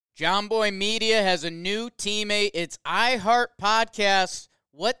John Boy Media has a new teammate. It's iHeart Podcast.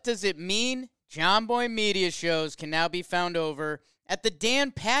 What does it mean? John Boy Media shows can now be found over at the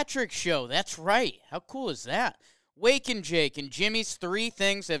Dan Patrick Show. That's right. How cool is that? Wake and Jake and Jimmy's Three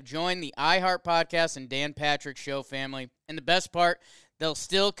Things have joined the iHeart Podcast and Dan Patrick Show family. And the best part, they'll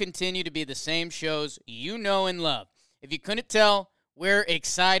still continue to be the same shows you know and love. If you couldn't tell, we're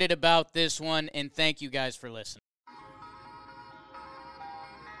excited about this one, and thank you guys for listening.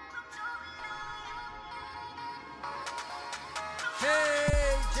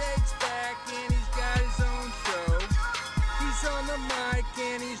 Hey, Jake's back and he's got his own show. He's on the mic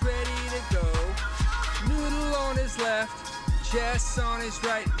and he's ready to go. Noodle on his left, Jess on his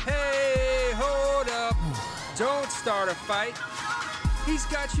right. Hey, hold up, don't start a fight. He's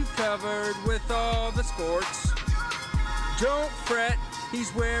got you covered with all the sports. Don't fret,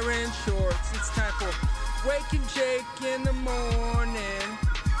 he's wearing shorts. It's time for Wake and Jake in the morning,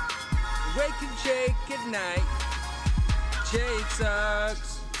 Wake and Jake at night. Jake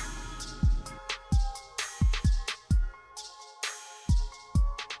sucks.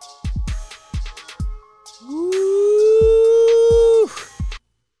 Woo!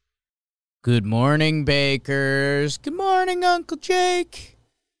 Good morning, Bakers. Good morning, Uncle Jake.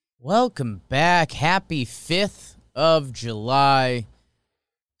 Welcome back. Happy 5th of July.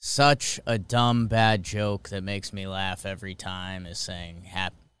 Such a dumb, bad joke that makes me laugh every time is saying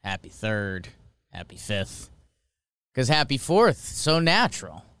happy 3rd, happy 5th. Because happy 4th, so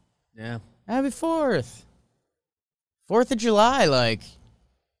natural. Yeah. Happy 4th. 4th of July, like,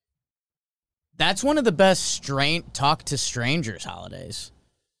 that's one of the best talk to strangers holidays.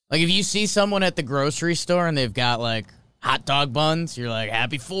 Like, if you see someone at the grocery store and they've got, like, hot dog buns, you're like,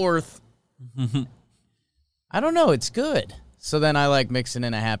 happy 4th. I don't know, it's good. So then I like mixing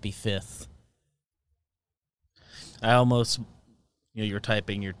in a happy 5th. I almost, you're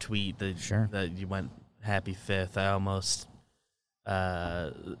typing your tweet Sure. that you went happy 5th. I almost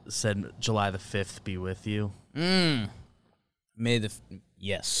said July the 5th be with you. Yes. May the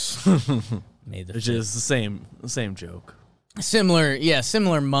Which 5th. is the same joke.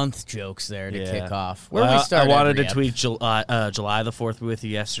 Similar month jokes there to kick off. Where we start. I wanted to every tweet July the 4th be with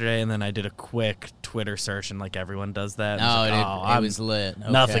you yesterday, and then I did a quick Twitter search, and like everyone does that. It was lit.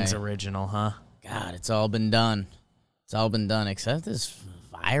 Okay. Nothing's original, huh? God, it's all been done. It's all been done except this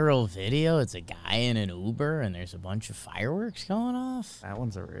viral video. It's a guy in an Uber, and there's a bunch of fireworks going off. That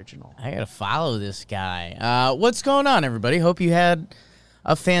one's original. I gotta follow this guy. What's going on, everybody? Hope you had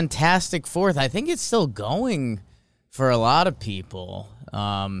a fantastic 4th. I think it's still going for a lot of people.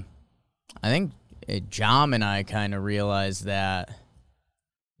 I think John and I kind of realized that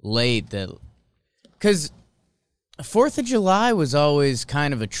late, because 4th of July was always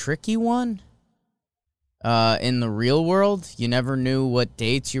kind of a tricky one. In the real world, you never knew what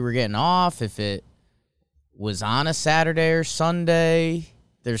dates you were getting off, if it was on a Saturday or Sunday.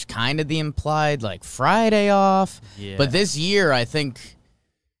 There's kind of the implied, like, Friday off. Yeah. But this year, I think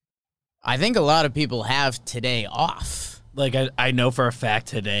a lot of people have today off. Like, I know for a fact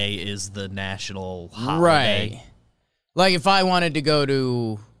today is the national holiday. Right. Like, if I wanted to go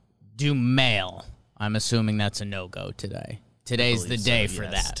to do mail, I'm assuming that's a no-go today. Today's the day for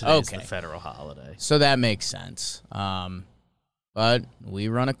that. Today's okay. the federal holiday. So that makes sense. But we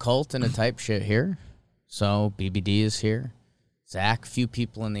run a cult and a type shit here. So BBD is here. Zach, few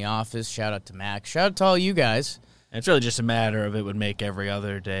people in the office. Shout out to Max. Shout out to all you guys. And it's really just a matter of it would make every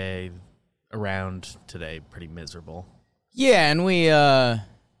other day around today pretty miserable. Yeah, and we, whoa,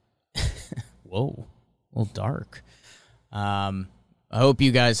 a little dark. I hope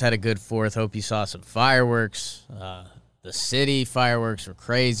you guys had a good 4th. Hope you saw some fireworks. The city fireworks were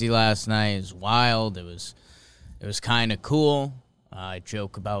crazy last night. It was wild. It was kind of cool. I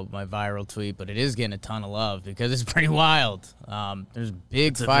joke about my viral tweet, but it is getting a ton of love because it's pretty wild. There's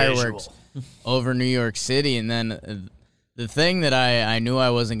big fireworks over New York City, and then the thing that I knew I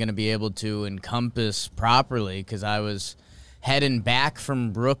wasn't going to be able to encompass properly because I was heading back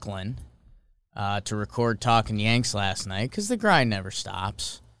from Brooklyn to record Talking Yanks last night because the grind never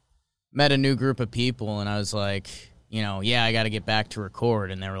stops. Met a new group of people, and I was like, I got to get back to record.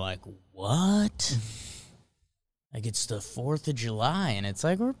 And they were like, what? Like, it's the 4th of July, and it's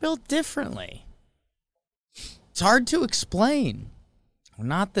like, we're built differently. It's hard to explain. We're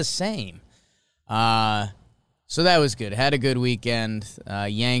not the same. So that was good. Had a good weekend.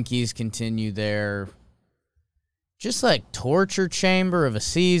 Yankees continue their just like torture chamber of a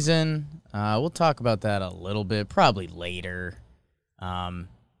season. We'll talk about that a little bit, probably later.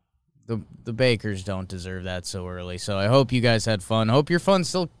 The Bakers don't deserve that so early. So I hope you guys had fun. I hope your fun's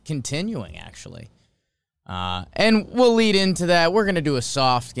still continuing, actually. And we'll lead into that. We're going to do a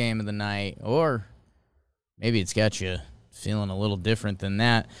soft game of the night, or maybe it's got you feeling a little different than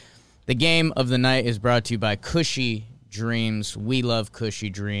that. The game of the night is brought to you by Cushy Dreams. We love Cushy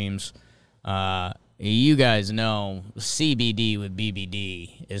Dreams. You guys know CBD with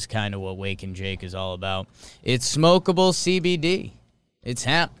BBD is kind of what Wake and Jake is all about. It's smokable CBD. It's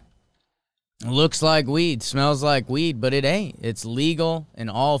hemp. It looks like weed, smells like weed, but it ain't. It's legal in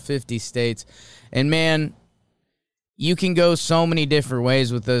all 50 states. And, man, you can go so many different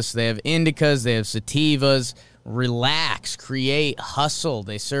ways with this. They have indicas, they have sativas. Relax, create, hustle.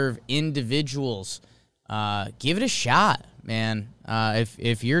 They serve individuals. Give it a shot, man.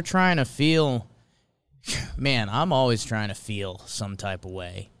 If you're trying to feel, man, I'm always trying to feel some type of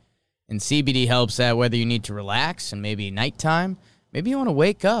way. And CBD helps that, whether you need to relax and maybe nighttime, maybe you want to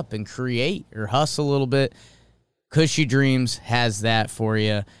wake up and create or hustle a little bit. Cushy Dreams has that for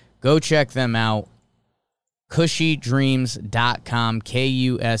you. Go check them out. CushyDreams.com,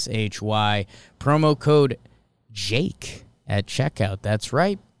 Kushy. Promo code Jake at checkout. That's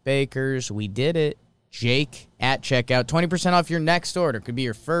right, Bakers. We did it. Jake at checkout. 20% off your next order. Could be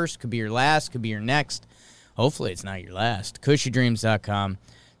your first, could be your last, could be your next. Hopefully it's not your last. CushyDreams.com,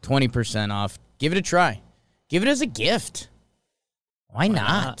 20% off. Give it a try. Give it as a gift. Why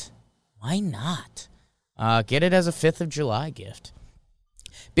not? Why not? Get it as a 5th of July gift.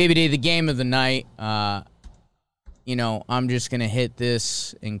 BBD, the game of the night. I'm just going to hit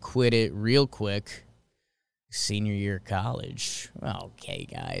this and quit it real quick. Senior year of college. Okay,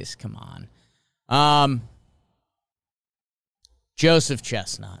 guys, come on. Joseph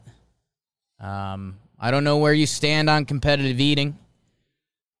Chestnut. I don't know where you stand on competitive eating.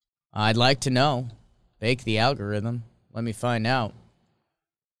 I'd like to know. Bake the algorithm. Let me find out.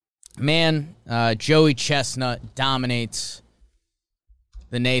 Man, Joey Chestnut dominates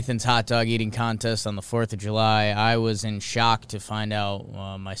the Nathan's hot dog eating contest on the 4th of July. I was in shock to find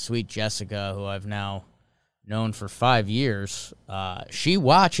out my sweet Jessica, who I've now known for 5 years, she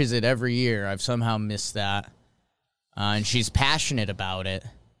watches it every year. I've somehow missed that. And she's passionate about it.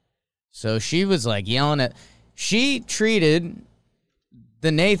 So she was like yelling at... She treated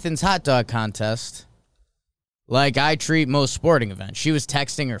the Nathan's hot dog contest like I treat most sporting events. She was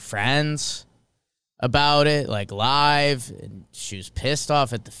texting her friends about it, like live, and she was pissed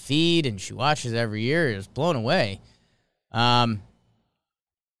off at the feed, and she watches every year. It was blown away. And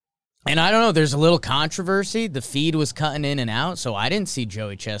I don't know, there's a little controversy. The feed was cutting in and out, so I didn't see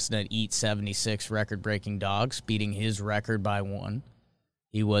Joey Chestnut eat 76 record-breaking dogs, beating his record by 1.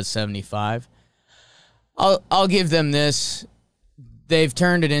 He was 75. I'll give them this. They've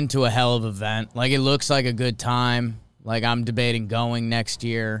turned it into a hell of an event. Like, it looks like a good time. Like, I'm debating going next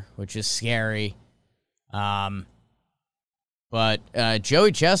year, which is scary. But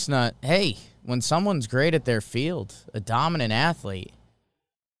Joey Chestnut, hey, when someone's great at their field, a dominant athlete,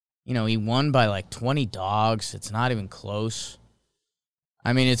 he won by like 20 dogs. It's not even close.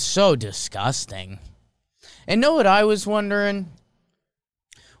 I mean, it's so disgusting. And know what I was wondering?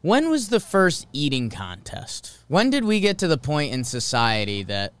 When was the first eating contest? When did we get to the point in society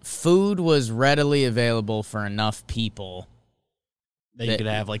that food was readily available for enough people that you could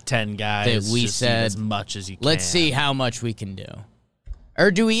have like 10 guys that we just said, eat as much as you can? Let's see how much we can do. Or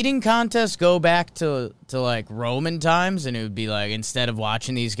do eating contests go back to like Roman times, and it would be like, instead of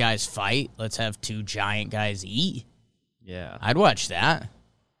watching these guys fight, let's have 2 giant guys eat? Yeah. I'd watch that.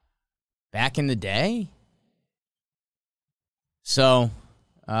 Back in the day? So,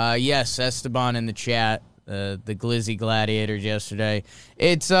 yes, Esteban in the chat, the Glizzy Gladiators yesterday.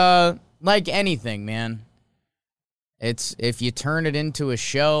 It's like anything, man. It's if you turn it into a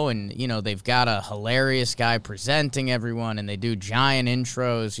show and, they've got a hilarious guy presenting everyone and they do giant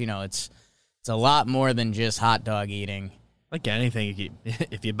intros, it's a lot more than just hot dog eating. Like anything,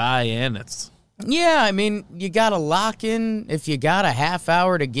 if you buy in, it's... Yeah, I mean, you got to lock in. If you got a half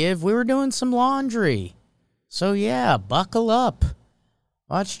hour to give, we were doing some laundry. So, yeah, buckle up.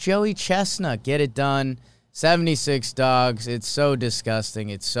 Watch Joey Chestnut get it done. 76 dogs. It's so disgusting.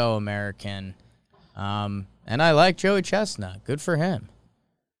 It's so American. And I like Joey Chestnut. Good for him.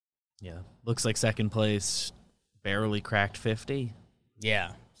 Yeah. Looks like second place barely cracked 50.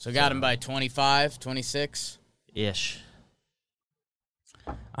 Yeah. So got him by 25, 26? Ish.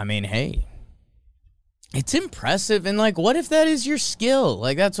 I mean, hey. It's impressive. And, like, what if that is your skill?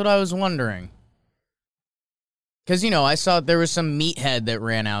 Like, that's what I was wondering. Because, I saw there was some meathead that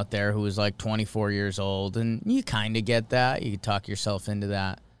ran out there who was, like, 24 years old. And you kind of get that. You could talk yourself into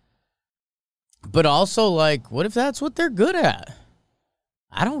that. But also, like, what if that's what they're good at?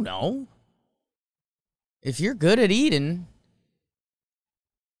 I don't know. If you're good at eating,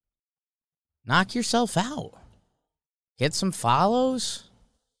 Knock yourself out. Get some follows.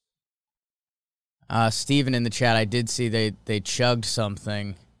 Steven in the chat, I did see they chugged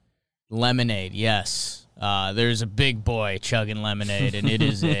something. Lemonade, yes. There's a big boy chugging lemonade, and it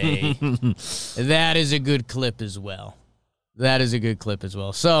is that is a good clip as well. That is a good clip as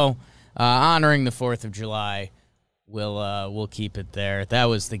well. So, honoring the 4th of July, we'll keep it there. That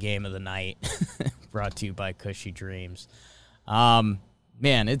was the game of the night, brought to you by Cushy Dreams.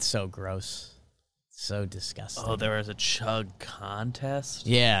 Man, it's so gross. So disgusting. Oh, there was a chug contest?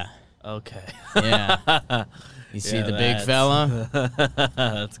 Yeah. Okay. Yeah. You see the big fella?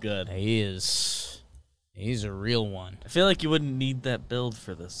 That's good. He's a real one. I feel like you wouldn't need that build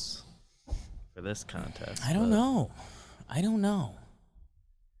for this contest. I don't know.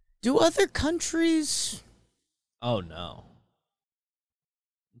 Do other countries, Oh, no.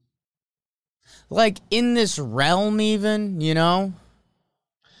 like, in this realm even, you know?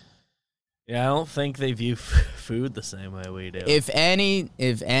 Yeah, I don't think they view food the same way we do. If any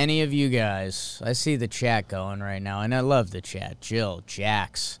of you guys, I see the chat going right now, and I love the chat. Jill,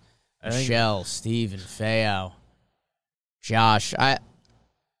 Jax, Michelle, Steven, Feo, Josh.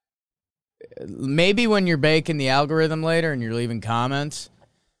 Maybe when you're baking the algorithm later and you're leaving comments,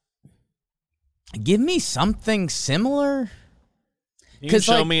 give me something similar. You can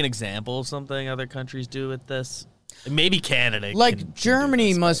show me an example of something other countries do with this. Maybe Canada. Like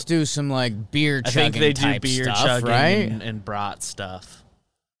Germany must do some like beer chugging. I think they do type beer stuff, chugging right? and brat stuff.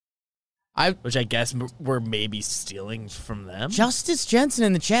 Which I guess we're maybe stealing from them. Justice Jensen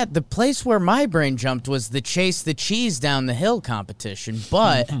in the chat. The place where my brain jumped was the chase the cheese down the hill competition,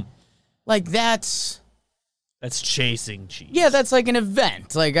 but like that's chasing cheese. Yeah, that's like an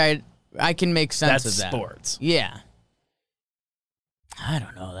event. Like I can make sense of that. That's sports. Yeah. I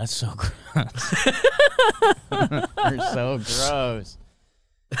don't know. That's so gross. You're so gross.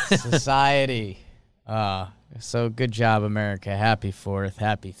 Society. So good job, America. Happy 4th.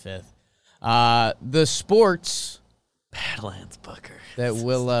 Happy 5th. The sports. Badlands Booker. That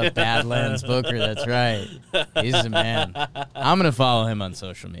will Badlands Booker. That's right. He's a man. I'm going to follow him on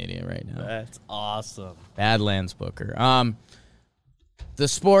social media right now. That's awesome. Badlands Booker. The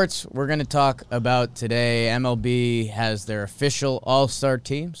sports we're going to talk about today, MLB has their official all-star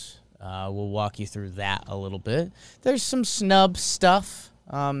teams. We'll walk you through that a little bit. There's some snub stuff.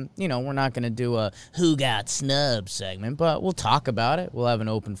 We're not going to do a who got snubbed segment, but we'll talk about it. We'll have an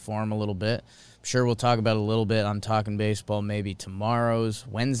open forum a little bit. I'm sure we'll talk about it a little bit on Talking Baseball, maybe tomorrow's,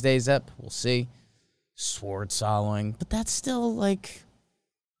 Wednesday's ep. We'll see. Sword soloing. But that's still like,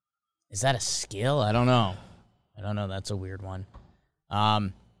 is that a skill? I don't know. That's a weird one.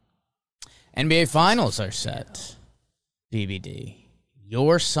 NBA Finals are set. BBD.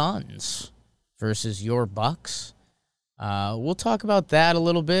 Your Suns versus your Bucks. We'll talk about that a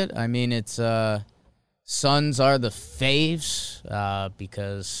little bit. I mean, it's Suns are the faves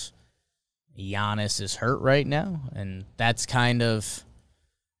because Giannis is hurt right now, and that's kind of...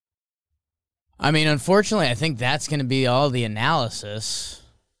 I mean, unfortunately, I think that's going to be all the analysis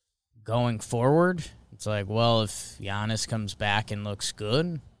going forward. It's like, well, if Giannis comes back and looks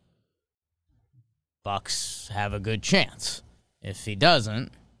good, Bucks have a good chance. If he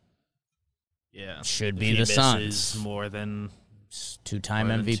doesn't, should be the Suns. More than two-time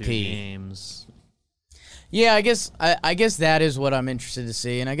MVP. 2 games. Yeah, I guess that is what I'm interested to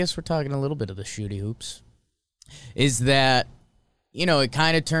see, and I guess we're talking a little bit of the shooty hoops. Is that, it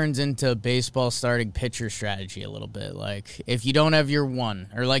kind of turns into baseball starting pitcher strategy a little bit. Like, if you don't have your one,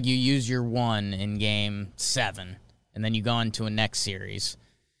 or like you use your one in game 7, and then you go into a next series,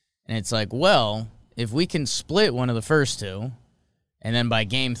 and it's like, well, if we can split one of the first 2, and then by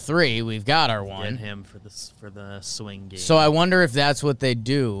game 3, we've got our one. Get him for the swing game. So I wonder if that's what they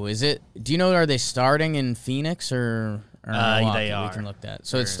do. Do you know, are they starting in Phoenix or Milwaukee? They are. We can look at.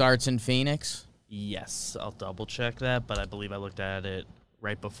 So it starts in Phoenix? Yes, I'll double check that, but I believe I looked at it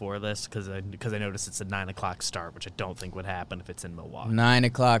right before this because I noticed it's a 9 o'clock start, which I don't think would happen if it's in Milwaukee. 9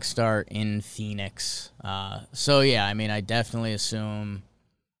 o'clock start in Phoenix. So yeah, I mean, I definitely assume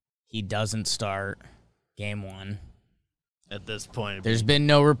he doesn't start game 1. At this point, There's been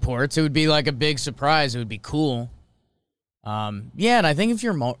no reports. It would be like a big surprise. It would be cool. Yeah, and I think if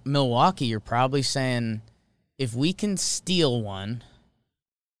you're Milwaukee, you're probably saying, if we can steal one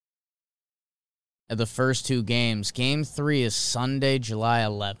of the first 2 games, game 3 is Sunday, July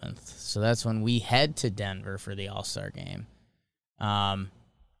 11th. So that's when we head to Denver for the All-Star game.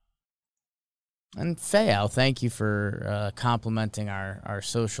 And Fayal, thank you for complimenting our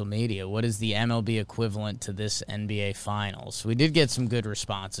social media. What is the MLB equivalent to this NBA Finals? We did get some good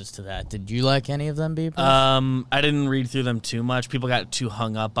responses to that. Did you like any of them, Bieber? I didn't read through them too much. People got too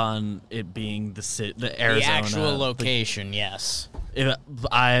hung up on it being the Arizona. The actual location, yes.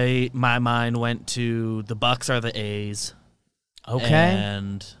 My mind went to the Bucks are the A's. Okay.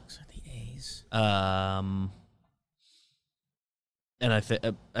 And Those are the A's. And I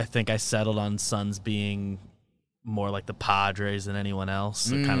think I settled on Suns being more like the Padres than anyone else.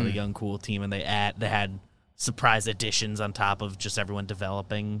 So kind of the young, cool team, and they had surprise additions on top of just everyone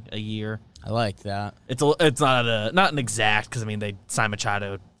developing a year. I like that. It's not an exact, because I mean they signed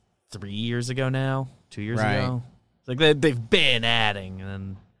Machado 3 years ago now, 2 years ago. It's like they've been adding, and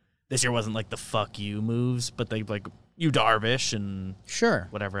then this year wasn't like the fuck you moves, but they like you Darvish and Sure.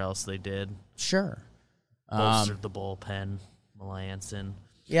 whatever else they did. Sure. Bolstered the bullpen. Melanson.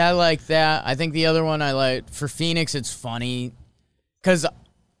 Yeah, I like that. I think the other one I like, for Phoenix, it's funny.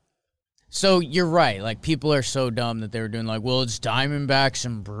 So you're right. Like, people are so dumb that they were doing like, well, it's Diamondbacks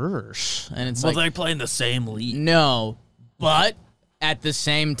and Brewers. And it's Well, like, they play in the same league. no. But at the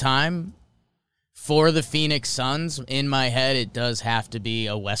same time, for the Phoenix Suns, in my head, it does have to be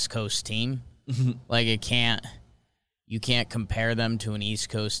a West Coast team. Like, you can't compare them to an East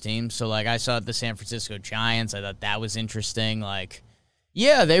Coast team. So, like, I saw the San Francisco Giants. I thought that was interesting. Like,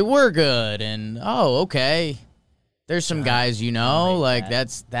 yeah, they were good. And, oh, okay. There's some guys, like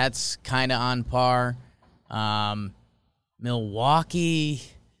that's kind of on par. Milwaukee,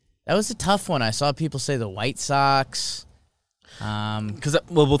 that was a tough one. I saw people say the White Sox. Because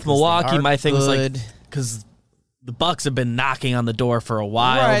with Milwaukee, my thing was like, because the Bucks have been knocking on the door for a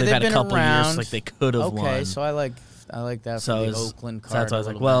while. Right, they've had a couple around. years like they could have won. Okay, so I like that for the Oakland card. So that's why I was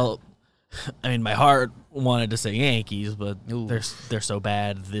like, well, I mean, my heart wanted to say Yankees, but Ooh. they're so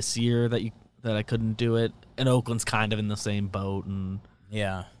bad this year that I couldn't do it. And Oakland's kind of in the same boat, and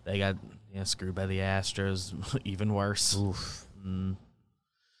yeah, they got screwed by the Astros, even worse. Oof.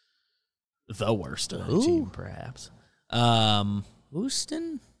 The worst Ooh. team, perhaps.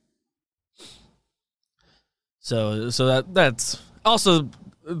 Houston. So that's also,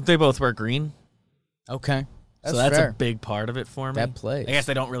 they both wear green. Okay, So that's fair. a big part of it for me. That plays. I guess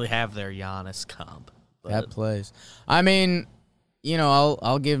they don't really have their Giannis comp. But That plays. I mean,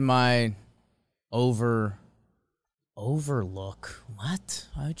 I'll give my overlook. What?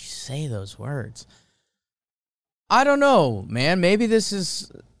 Why would you say those words? I don't know, man. Maybe this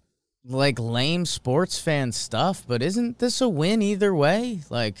is like lame sports fan stuff, but isn't this a win either way?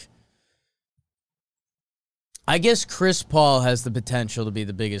 Like, I guess Chris Paul has the potential to be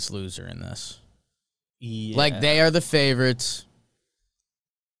the biggest loser in this. yeah. Like, they are the favorites.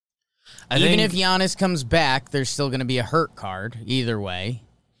 Even if Giannis comes back, there's still going to be a hurt card either way.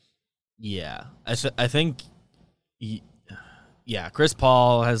 Yeah, I think, Chris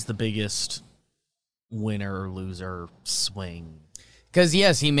Paul has the biggest winner or loser swing. Because,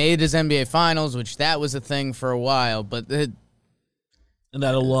 yes, he made his NBA Finals, which that was a thing for a while, but... And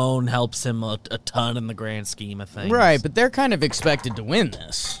that alone helps him a ton in the grand scheme of things. Right, but they're kind of expected to win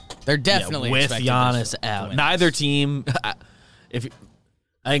this. They're definitely with expected Giannis to out. win Neither this. team, I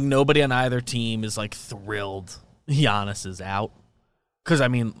think nobody on either team is like thrilled Giannis is out. Because I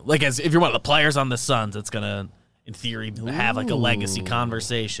mean, like, if you're one of the players on the Suns, it's gonna, in theory, have like a legacy Ooh.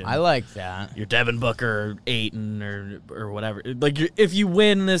 conversation. I like that. You're Devin Booker, or Ayton, or whatever. Like, if you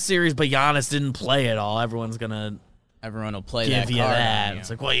win this series, but Giannis didn't play at all, everyone's gonna Everyone will play give that you card that. on you. It's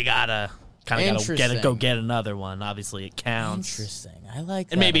like, well, you gotta go get another one. Obviously, it counts. Interesting. I like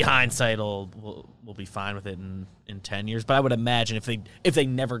that. And maybe a lot. hindsight will be fine with it in 10 years. But I would imagine if they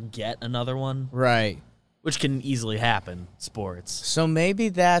never get another one, Right. which can easily happen, sports. So maybe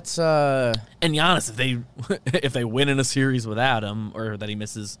that's... And Giannis, if they win in a series without him, or that he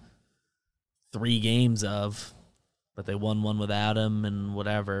misses 3 games of, but they won one without him and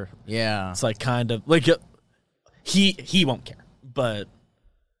whatever, Yeah. it's like kind of like he won't care, but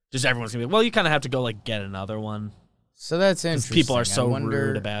just everyone's gonna be, well, you kind of have to go like get another one. So that's interesting. People are so I wonder,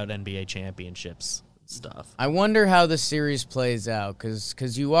 rude about NBA championships and stuff. I wonder how the series plays out,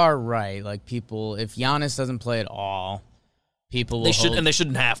 because you are right. Like, people, if Giannis doesn't play at all, people will They should, hold- and they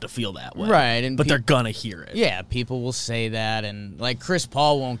shouldn't have to feel that way, Right, and but they're gonna hear it. Yeah, people will say that, and like Chris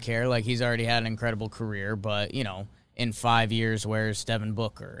Paul won't care. Like, he's already had an incredible career, but in 5 years, where's Devin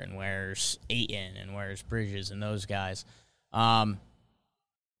Booker and where's Ayton and where's Bridges and those guys?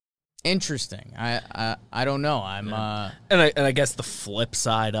 Interesting. I don't know. And I guess the flip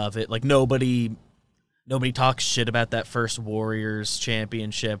side of it, like nobody talks shit about that first Warriors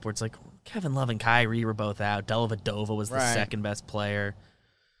championship where it's like Kevin Love and Kyrie were both out. Dellavedova was the Right. second best player.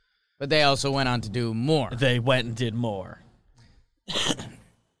 But they also went on to do more. They went and did more.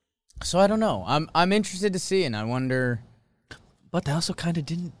 So I don't know. I'm interested to see, and I wonder. But they also kind of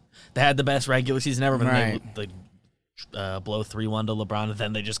didn't. They had the best regular season ever, but Right. they blow 3-1 to LeBron, and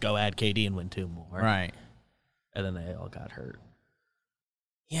then they just go add KD and win 2 more. Right. And then they all got hurt.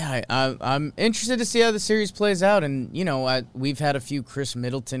 Yeah, I'm interested to see how the series plays out. And, you know, we've had a few Chris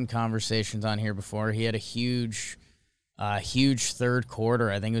Middleton conversations on here before. He had a huge third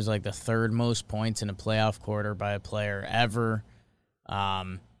quarter. I think it was like the third most points in a playoff quarter by a player ever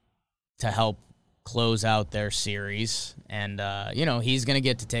to help close out their series. And, you know, he's going to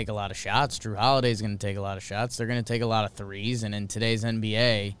get to take a lot of shots. Drew Holiday's going to take a lot of shots. They're going to take a lot of threes. And in today's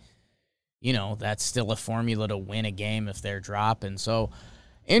NBA, you know, that's still a formula to win a game if they're dropping. So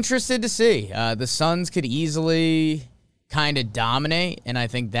interested to see. The Suns could easily kind of dominate, and I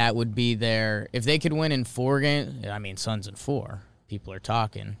think that would be their – if they could win in 4 games – I mean, Suns in 4. People are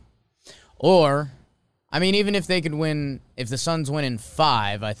talking. Or, I mean, even if they could win – if the Suns win in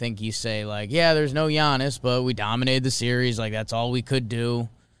 5, I think you say, like, yeah, there's no Giannis, but we dominated the series. Like, that's all we could do.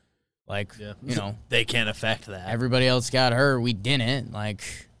 Like, you know. They can't affect that. Everybody else got hurt. We didn't. Like,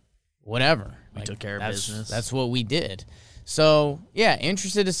 whatever. We took care of business. That's what we did. So, yeah,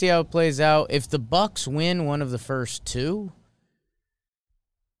 interested to see how it plays out. If the Bucks win one of the first 2,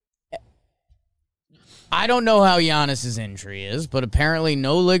 I don't know how Giannis's injury is, but apparently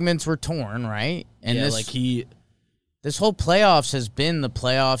no ligaments were torn, right? And yeah, this whole playoffs has been the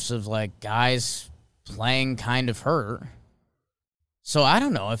playoffs of, like, guys playing kind of hurt. So I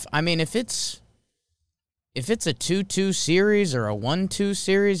don't know if it's a 2-2 series or a 1-2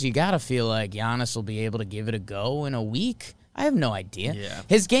 series, you got to feel like Giannis will be able to give it a go in a week. I have no idea. Yeah.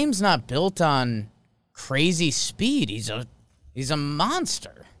 His game's not built on crazy speed. He's a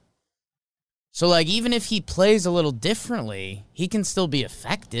monster. So, like, even if he plays a little differently, he can still be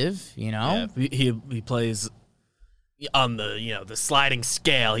effective, you know? Yeah, he plays on the, you know, the sliding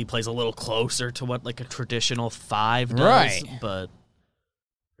scale. He plays a little closer to what, like, a traditional 5 does. Right. But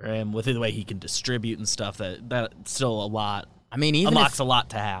with the way he can distribute and stuff, that's still a lot. I mean, unlocks a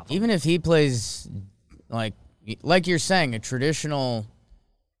lot to have. Even if he plays, like you're saying, a traditional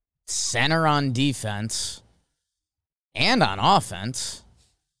center on defense and on offense,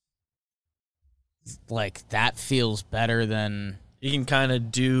 like, that feels better than... You can kind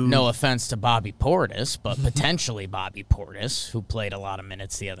of do... No offense to Bobby Portis, but potentially Bobby Portis, who played a lot of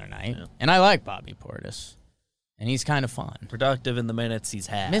minutes the other night. Yeah. And I like Bobby Portis. And he's kind of fun. Productive in the minutes he's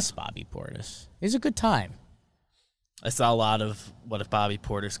had. Miss Bobby Portis. He's a good time. I saw a lot of what if Bobby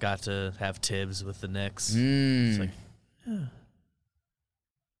Portis got to have Tibbs with the Knicks. It's like,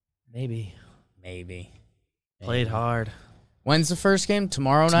 maybe. Played hard. When's the first game?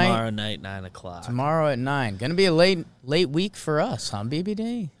 Tomorrow night? Tomorrow night, 9 o'clock. Tomorrow at 9. Gonna be a late week for us, huh,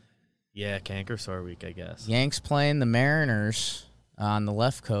 BBD? Yeah, canker sore week, I guess. Yanks playing the Mariners on the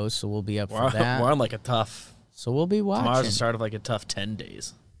left coast, so we'll be up for that. We're on like a tough... So we'll be watching. Tomorrow's the start of like a tough 10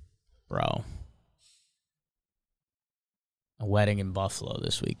 days. Bro. A wedding in Buffalo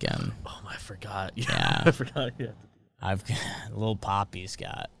this weekend. Oh, I forgot. Yeah. I forgot. Yeah. Little Poppy's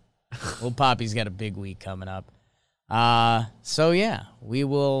got a big week coming up. So yeah,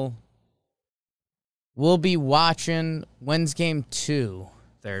 we'll be watching. When's game 2?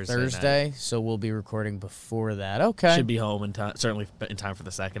 Thursday. Night. So we'll be recording before that. Okay. Should be home in time. Certainly in time for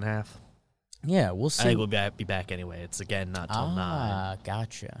the second half. Yeah, we'll see. I think we'll be back anyway. It's again not till 9. Ah,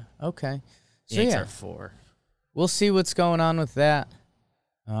 gotcha. Okay. So Yanks yeah, are 4. we'll see what's going on with that.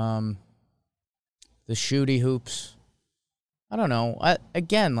 The shooty hoops. I don't know.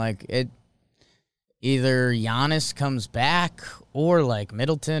 Again, like, it. Either Giannis comes back or, like,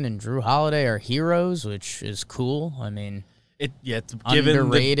 Middleton and Drew Holiday are heroes, which is cool. I mean, given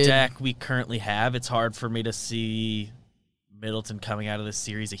underrated. the deck we currently have, it's hard for me to see Middleton coming out of this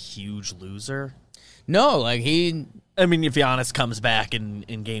series a huge loser. No, like, I mean, if Giannis comes back in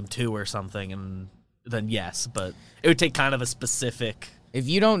game 2 or something, and then yes, but it would take kind of a specific... If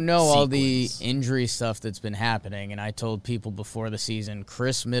you don't know all the sequence. injury stuff that's been happening, and I told people before the season,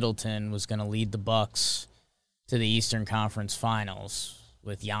 Chris Middleton was going to lead the Bucks to the Eastern Conference Finals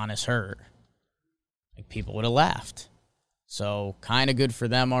with Giannis hurt, like, people would have laughed. So kind of good for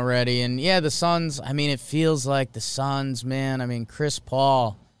them already. And yeah, the Suns, I mean, it feels like the Suns, man. I mean, Chris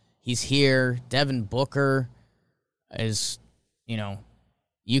Paul, he's here. Devin Booker is, you know,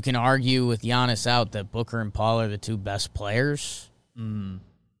 you can argue with Giannis out that Booker and Paul are the 2 best players. Two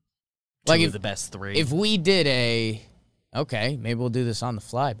of the best 3. If we did okay, maybe we'll do this on the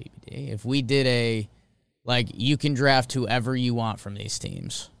fly, BBD. If we did like, you can draft whoever you want from these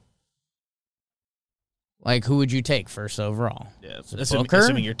teams. Like, who would you take first overall? Yeah, Is it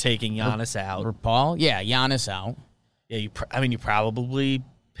assuming you're taking Giannis out. Or Paul? Yeah, Giannis out. Yeah, you probably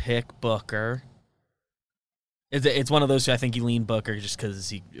pick Booker. It's one of those two. I think you lean Booker just because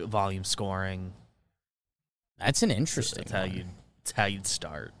he volume scoring. That's an interesting. That's how you'd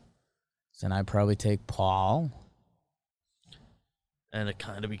start. Then I'd probably take Paul. And it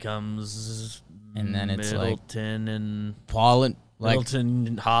kind of becomes and then it's Middleton and Paul and Middleton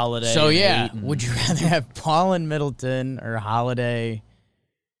and Holiday. So yeah, would you rather have Paul and Middleton or Holiday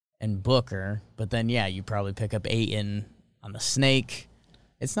and Booker? But then yeah, you probably pick up Ayton on the snake.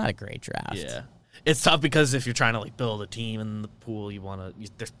 It's not a great draft. Yeah, it's tough because if you're trying to like build a team in the pool,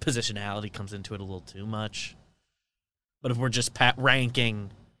 there's positionality comes into it a little too much. But if we're just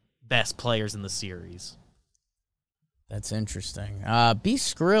ranking best players in the series. That's interesting. B.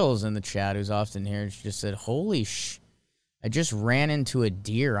 Skrills in the chat, who's often here, just said, holy I just ran into a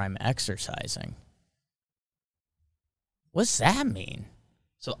deer. I'm exercising. What's that mean?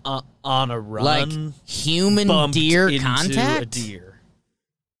 So on a run, like human deer contact? A deer.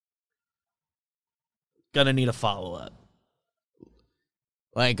 Gonna need a follow-up.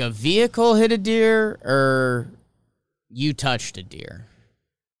 Like a vehicle hit a deer or you touched a deer?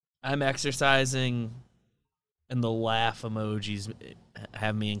 I'm exercising, and the laugh emojis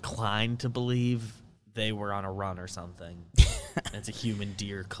have me inclined to believe they were on a run or something. It's a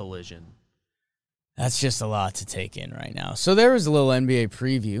human-deer collision. That's just a lot to take in right now. So there was a little NBA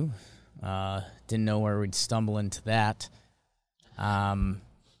preview. Didn't know where we'd stumble into that. Yeah,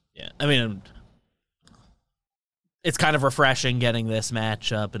 I mean, it's kind of refreshing getting this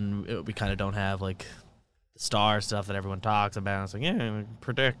matchup, and we kind of don't have, like, the star stuff that everyone talks about. It's like, yeah,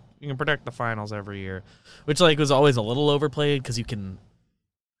 you can predict the finals every year, which like was always a little overplayed because you can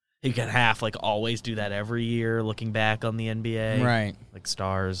half like always do that every year. Looking back on the NBA, right? Like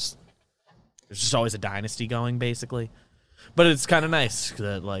stars, there's just always a dynasty going basically. But it's kind of nice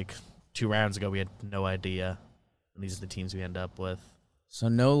that like 2 rounds ago we had no idea, and these are the teams we end up with. So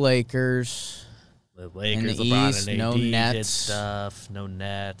no Lakers. The Lakers, in the LeBron East, and AD no Nets did stuff. No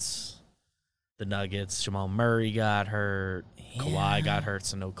Nets. The Nuggets, Jamal Murray got hurt. Yeah. Kawhi got hurt,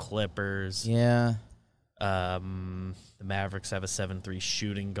 so no Clippers. Yeah. The Mavericks have a 7-3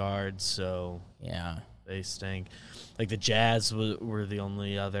 shooting guard, so yeah, they stink. Like the Jazz were the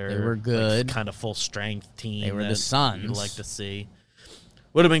only other. They were good, like, kind of full strength team. They were the Suns. You'd like to see.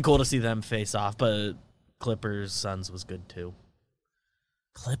 Would have been cool to see them face off, but Clippers Suns was good too.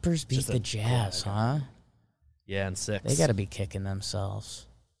 Clippers beat the Jazz, huh? Yeah, in 6. They got to be kicking themselves.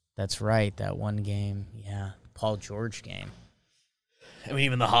 That's right, that one game. Yeah, Paul George game. I mean,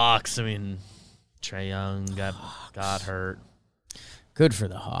 even the Hawks. I mean, Trae Young got hurt. Good for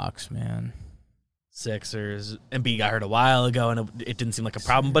the Hawks, man. Sixers. Embiid got hurt a while ago, and it didn't seem like a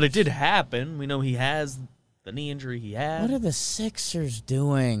problem, but it did happen. We know he has the knee injury he had. What are the Sixers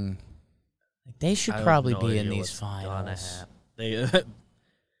doing? Like, they should probably be in these finals. They're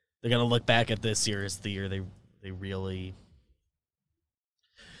gonna look back at this year as the year they really.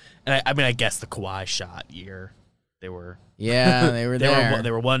 And I mean, I guess the Kawhi shot year, they were. Yeah, they were there. They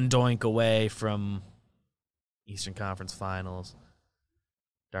were one doink away from Eastern Conference Finals.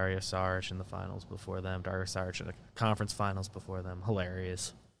 Dario Saric in the finals before them. Dario Saric in the conference finals before them.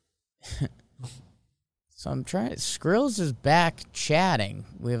 Hilarious. So I'm trying. Skrills is back chatting.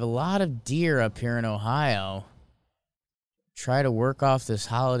 We have a lot of deer up here in Ohio. Try to work off this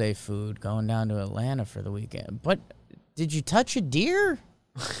holiday food going down to Atlanta for the weekend. But did you touch a deer?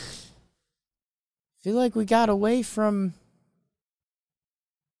 Feel like we got away from.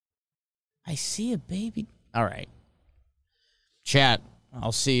 I see a baby. All right. Chat,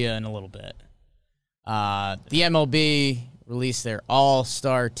 I'll see you in a little bit. The MLB released their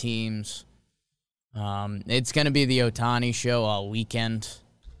all-star teams. It's going to be the Ohtani show all weekend.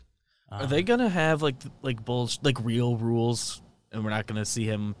 Are they going to have like real rules, and we're not going to see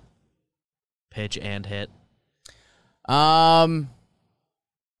him pitch and hit?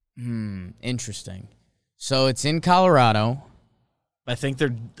 Interesting. So it's in Colorado. I think they're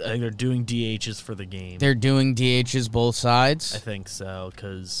doing DHs for the game. They're doing DHs both sides. I think so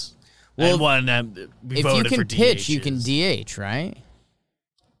because if you can pitch, you can DH, right?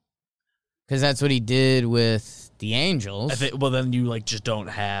 Because that's what he did with the Angels. Well, then you just don't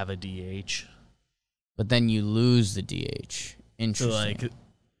have a DH. But then you lose the DH. Interesting. So,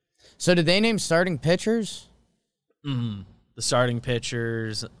 so did they name starting pitchers? The starting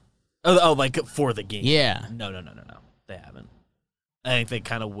pitchers. Oh, like for the game. Yeah. No. They haven't. I think they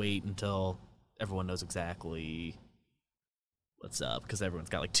kind of wait until everyone knows exactly what's up because everyone's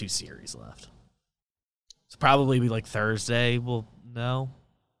got 2 series left. So probably be Thursday we'll know.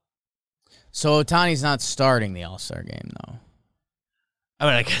 So Ohtani's not starting the All-Star game, though. I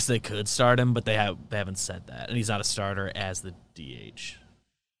mean, I guess they could start him, but they haven't said that, and he's not a starter as the DH.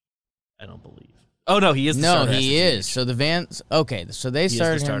 I don't believe. Oh no, he is. The starter he as the is. DH. So the Vans. Okay, so they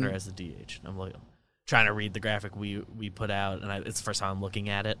started He is the starter him. as the DH. I'm trying to read the graphic we put out, and it's the first time I'm looking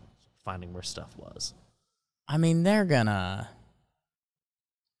at it, finding where stuff was. I mean, they're gonna.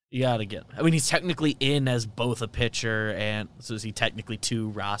 You gotta get. I mean, he's technically in as both a pitcher and so is he technically 2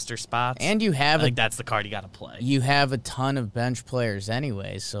 roster spots? And you have I think that's the card you gotta play. you have a ton of bench players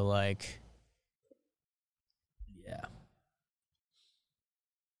anyway, so like.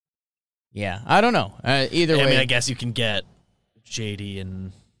 Yeah, I don't know. Either way, I mean, I guess you can get JD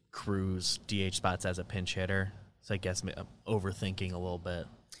and Cruz DH spots as a pinch hitter. So I guess I'm overthinking a little bit.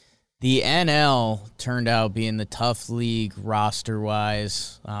 the NL turned out being the tough league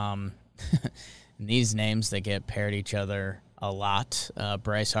roster-wise. These names, they get paired each other a lot.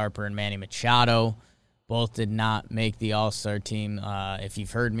 Bryce Harper and Manny Machado both did not make the All-Star team. If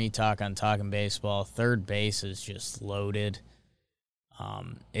you've heard me talk on Talking Baseball, third base is just loaded.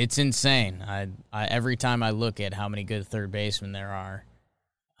 It's insane. I every time I look at how many good third basemen there are,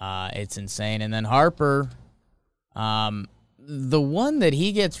 it's insane. And then Harper, the one that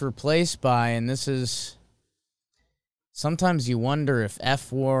he gets replaced by, and this is sometimes you wonder if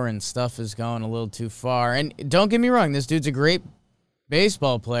F-WAR and stuff is going a little too far. And don't get me wrong, this dude's a great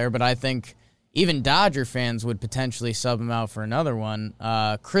baseball player, but I think even Dodger fans would potentially sub him out for another one.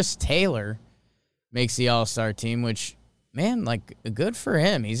 Chris Taylor makes the All-Star team, which, man, like, good for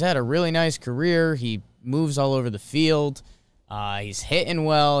him. He's had a really nice career. He moves all over the field. He's hitting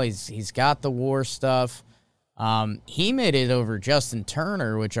well. He's got the WAR stuff. He made it over Justin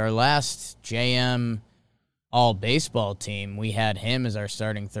Turner, which our last JM all-baseball team, we had him as our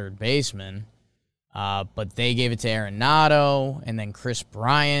starting third baseman. But they gave it to Arenado, and then Chris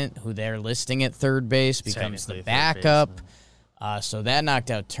Bryant, who they're listing at third base, becomes the backup. So that knocked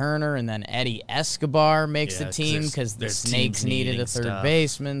out Turner, and then Eddie Escobar makes the team because the Snakes needed a third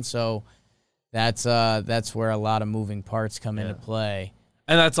baseman. So that's where a lot of moving parts come into play.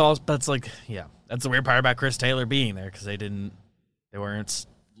 And that's all. That's like, that's the weird part about Chris Taylor being there because they weren't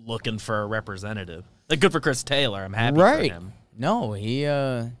looking for a representative. Like, good for Chris Taylor. I'm happy for him. No,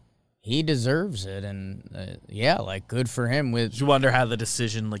 he deserves it, and like, good for him. You wonder how the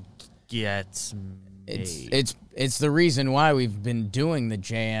decision gets made. It's the reason why we've been doing the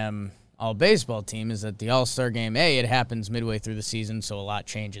JM all baseball team is that the All-Star game, A, it happens midway through the season, so a lot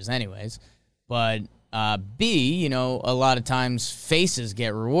changes anyways. But B, a lot of times faces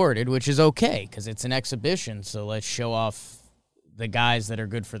get rewarded, which is okay because it's an exhibition. So let's show off the guys that are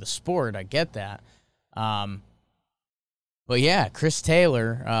good for the sport. I get that. But yeah, Chris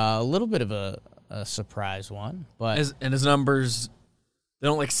Taylor, a little bit of a surprise one, but his numbers, they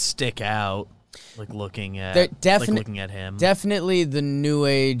don't stick out. Looking at him, definitely the new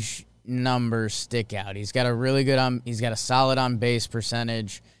age numbers stick out. He's got a really good he's got a solid on base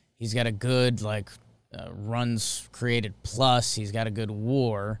percentage. He's got a good runs created plus. He's got a good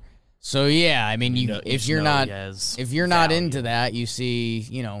WAR. So yeah, I mean, if you're not into that, you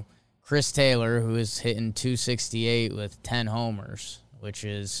see Chris Taylor, who is hitting 268 with 10 homers, which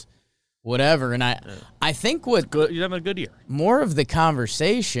is whatever. And I think what good, you have a good year. More of the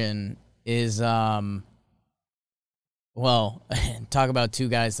conversation is, talk about two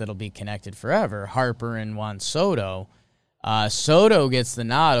guys that'll be connected forever, Harper and Juan Soto. Soto gets the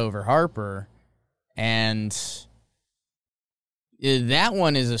nod over Harper, and that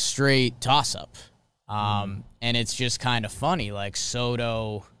one is a straight toss-up. And it's just kind of funny,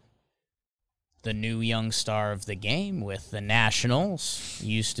 Soto, the new young star of the game with the Nationals,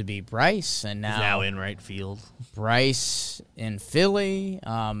 used to be Bryce, and now in right field. Bryce in Philly,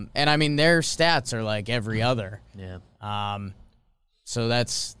 and I mean their stats are like every other. Yeah. So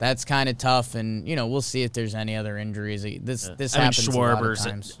that's kind of tough, and we'll see if there's any other injuries. This happens Schwarber's a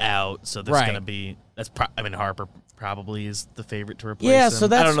lot of times. Out, so there's going to be Harper probably is the favorite to replace him.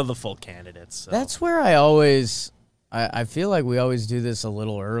 So I don't know the full candidates. So. That's where I feel like we always do this a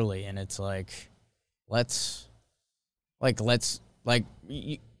little early, and it's let's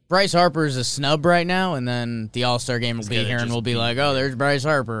Bryce Harper is a snub right now, and then the All-Star game will be here, and we'll be like, oh, there's Bryce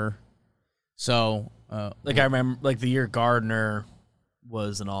Harper. So, I remember, the year Gardner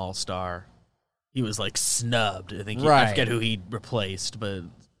was an All-Star, he was snubbed. I think I forget who he replaced, but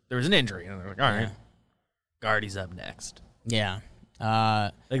there was an injury, and they're like, all right, Gardy's up next. Yeah,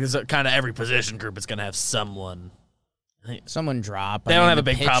 there's kind of every position group is going to have someone drop. They don't have a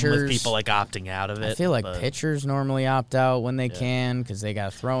big problem with people opting out of it. I feel like pitchers normally opt out when they can because they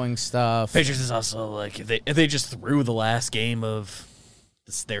got throwing stuff. Pitchers is also if they just threw the last game of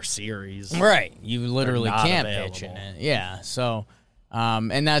their series. Right. You literally not can't available. pitch in it. Yeah. So,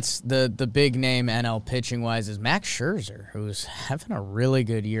 and that's the big name NL pitching wise is Max Scherzer, who's having a really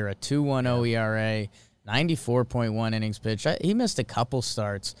good year, a 2.10 ERA, 94.1 innings pitched. He missed a couple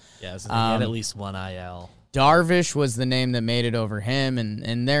starts. Yeah, so he had at least one IL. Darvish was the name that made it over him,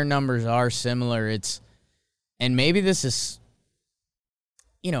 and their numbers are similar. And maybe this is,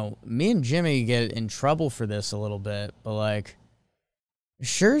 me and Jimmy get in trouble for this a little bit, but like,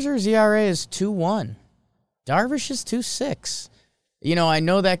 Scherzer's ERA is 2.1. Darvish is 2.6. I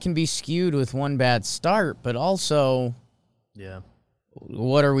know that can be skewed with one bad start, but also,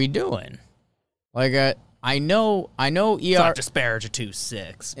 what are we doing? Like, I know ERA. It's not disparage a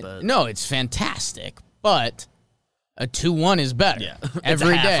 2.6, but no, it's fantastic, but a 2.1 is better. yeah, every it's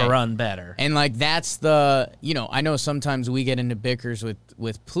a half day. a run better. And like that's the I know sometimes we get into bickers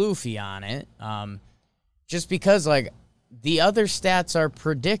with Plouffe on it, just because like the other stats are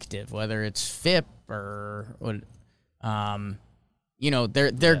predictive, whether it's FIP or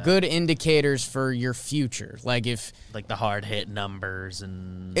they're good indicators for your future. Like if Like the hard hit numbers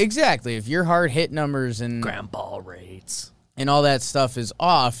and exactly if your hard hit numbers and ground ball rates and all that stuff is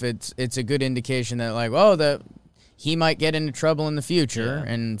off, it's a good indication that like that he might get into trouble in the future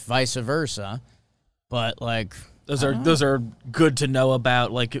and vice versa. But like those are good to know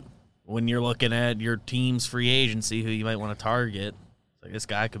about. Like when you're looking at your team's free agency, who you might want to target. Like this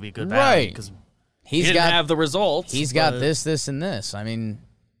guy could be a good value because he didn't have the results. He's got this, and this. I mean,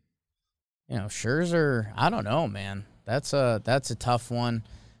 Scherzer. I don't know, man. That's a tough one.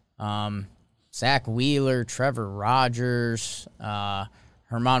 Zach Wheeler, Trevor Rogers,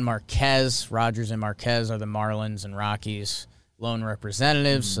 Herman Marquez. Rogers and Marquez are the Marlins and Rockies lone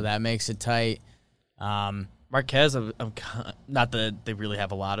representatives, so that makes it tight. Marquez, not that they really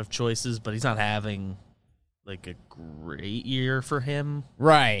have a lot of choices, but he's not having like a great year for him.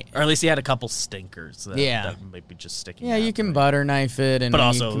 Right. Or at least he had a couple stinkers that might be just sticking Yeah, out, you can right? butter knife it, and But when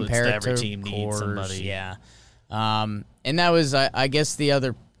also you compare it's it every to team needs Coors, somebody. Yeah. And that was, I guess, the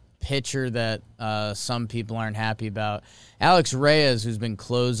other pitcher that some people aren't happy about. Alex Reyes, who's been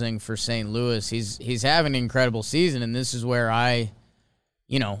closing for St. Louis, he's having an incredible season, and this is where I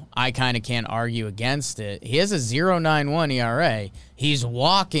kind of can't argue against it. He has a 0.91 ERA. He's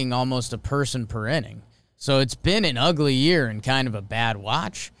walking almost a person per inning. So it's been an ugly year and kind of a bad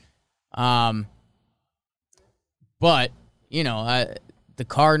watch. But, the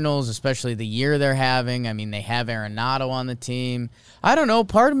Cardinals, especially the year they're having, I mean, they have Arenado on the team. I don't know.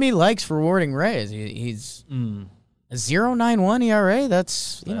 Part of me likes rewarding Reyes. He's a 0.91 ERA.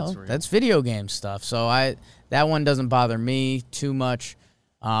 That's that's video game stuff. So that one doesn't bother me too much.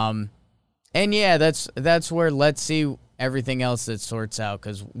 And yeah, that's where let's see everything else that sorts out,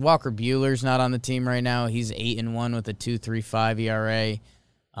 because Walker Buehler's not on the team right now. He's 8-1 with a 2.35 ERA.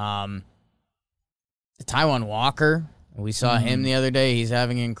 Taijuan Walker, we saw him the other day. He's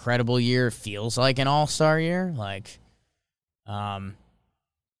having an incredible year. It feels like an all-star year. Yeah,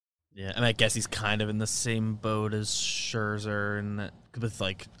 and I guess he's kind of in the same boat as Scherzer, and with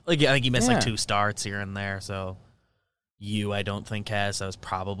like I think he missed like 2 starts here and there. So I don't think has. That was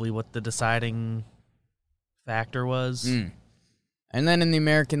probably what the deciding factor was. And then in the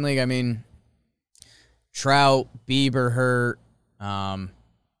American League, I mean, Trout, Bieber hurt.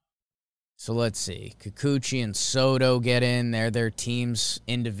 So let's see. Kikuchi and Soto get in. They're their team's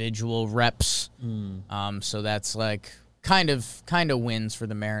individual reps. So that's like kind of wins for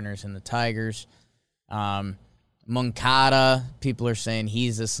the Mariners and the Tigers. Moncada, people are saying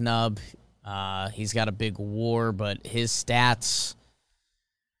he's a snub. He's got a big WAR, but his stats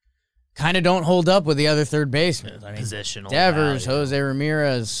kind of don't hold up with the other third baseman. I mean, positional Devers, value. Jose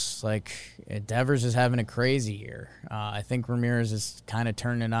Ramirez, Devers is having a crazy year. I think Ramirez is kind of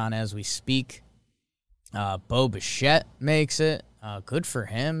turning it on as we speak. Bo Bichette makes it. Good for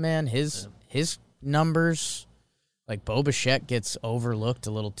him, man. His numbers, like Bo Bichette gets overlooked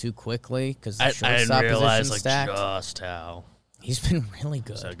a little too quickly because the I shortstop didn't realize position stacked. just how He's been really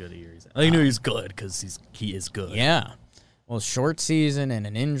good. how good a year he's had. I knew he was good because he is good. Yeah. Well, short season and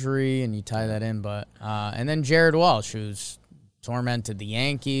an injury, and you tie that in, but and then Jared Walsh, who's tormented the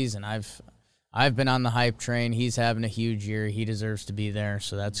Yankees, and I've been on the hype train. He's having a huge year. He deserves to be there,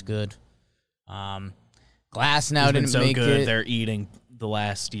 so that's good. Glass now didn't make it. They're eating the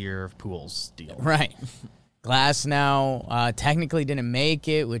last year of Poole's deal. Right. Glass now technically didn't make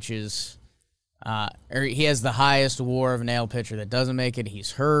it, which is or he has the highest WAR of an AL pitcher that doesn't make it.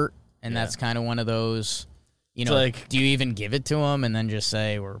 He's hurt, and that's kind of one of those. Do you even give it to him and then just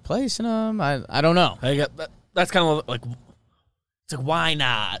say we're replacing him? I don't know. That's kind of like, it's like, why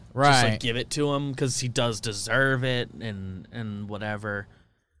not? Right. Just give it to him because he does deserve it and whatever.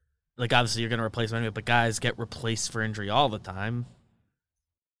 like, obviously you're going to replace him anyway, but guys get replaced for injury all the time.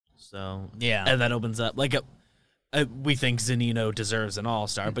 So, Yeah. And that opens up, like, we think Zunino deserves an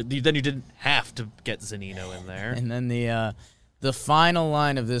all-star, but then you didn't have to get Zunino in there. And then the final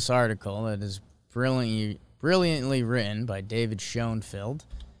line of this article that is brilliantly written by David Schoenfeld.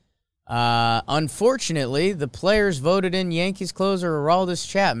 Unfortunately, the players voted in Yankees closer Aroldis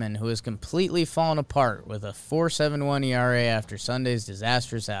Chapman, who has completely fallen apart with a 4.71 ERA after Sunday's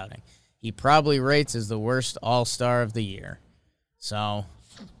disastrous outing. He probably rates as the worst all-star of the year. So,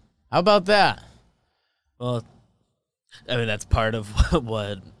 how about that? Well, I mean, that's part of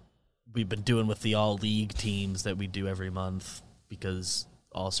what we've been doing with the all-league teams that we do every month, because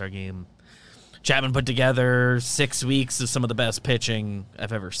All-Star Game, Chapman put together 6 weeks of some of the best pitching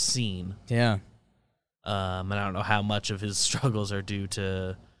I've ever seen. Yeah. And I don't know how much of his struggles are due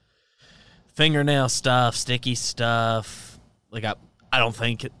to fingernail stuff, sticky stuff. Like, I don't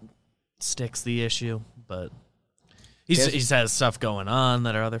think it sticks the issue, but he's has stuff going on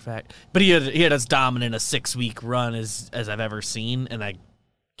that are other factors. But he had as dominant a 6-week run as I've ever seen, and I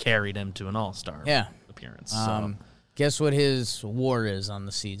carried him to an all-star appearance. So. Guess what his WAR is on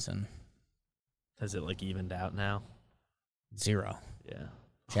the season? Has it, like, evened out now? 0. Yeah.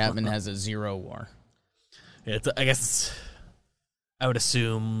 Chapman has a 0 WAR. Yeah, I would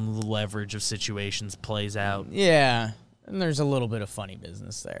assume the leverage of situations plays out. Yeah, and there's a little bit of funny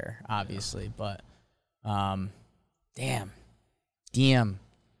business there, obviously, but damn.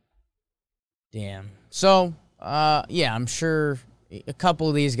 So, yeah, I'm sure a couple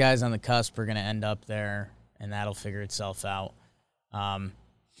of these guys on the cusp are going to end up there, and that'll figure itself out.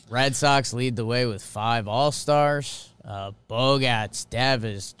 Red Sox lead the way with 5 All-Stars. Bogarts,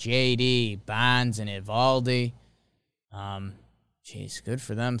 Davis, JD, Bonds, and Eovaldi. Jeez, good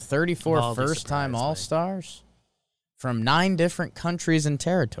for them. 34 Eovaldi first-time surprised me. All-Stars from 9 different countries and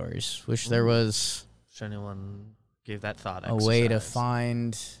territories. Wish there was If anyone gave that thought a way to exercise.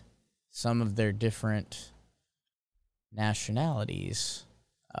 find some of their different nationalities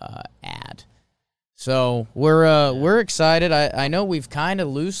add. So we're excited. I know we've kind of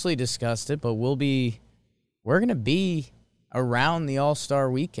loosely discussed it, but we're gonna be around the All-Star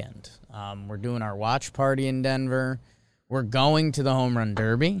weekend. We're doing our watch party in Denver. We're going to the Home Run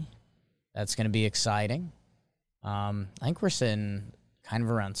Derby. That's gonna be exciting. I think we're sitting kind of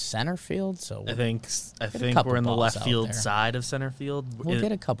around center field. So I think couple we're in the balls left out field there. side of center field. we'll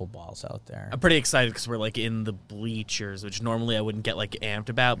get a couple balls out there. I'm pretty excited because we're, like, in the bleachers, which normally I wouldn't get, like, amped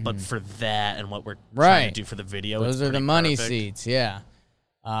about, but for that and what we're trying to do for the video, Those it's are the pretty money perfect. seats, yeah.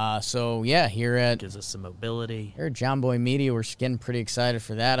 So yeah, here at Gives us some mobility. John Boy Media, we're getting pretty excited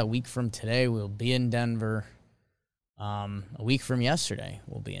for that. A week from today, we'll be in Denver. A week from yesterday,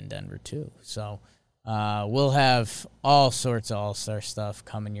 we'll be in Denver too. So we'll have all sorts of all-star stuff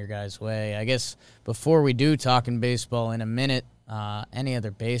coming your guys' way. I guess before we do talking baseball in a minute, any other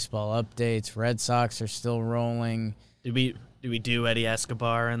baseball updates? Red Sox are still rolling. Did we do Eddie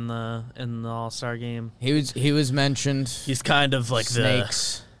Escobar in the All-Star game? He was mentioned. He's kind of like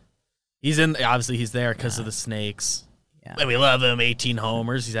Snakes. He's there because of the Snakes. Yeah. And we love him. 18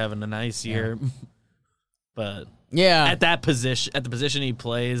 homers. He's having a nice year. But Yeah. at the position he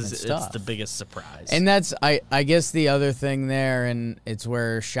plays, It's it's tough. the biggest surprise. And that's, I guess, the other thing there, and it's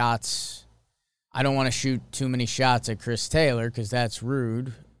where shots, I don't want to shoot too many shots at Chris Taylor because that's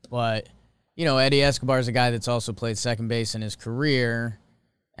rude, but, you know, Eddie Escobar is a guy that's also played second base in his career,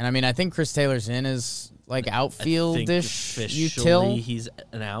 and, I mean, I think Chris Taylor's in as, like, outfield-ish util, he's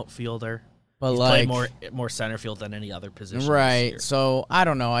an outfielder. but, He's like, played more center field than any other position. this right, year. so, I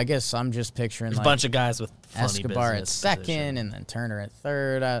don't know, I guess I'm just picturing, There's like, a bunch of guys with funny Escobar at business second position. and then Turner at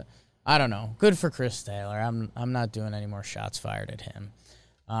third. I don't know. Good for Chris Taylor. I'm not doing any more shots fired at him.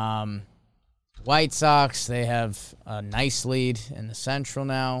 White Sox, they have a nice lead in the Central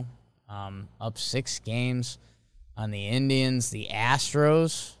now, up 6 games on the Indians. The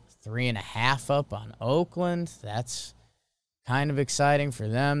Astros, 3.5 up on Oakland. That's kind of exciting for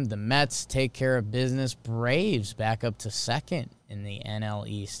them. The Mets take care of business. Braves back up to second in the NL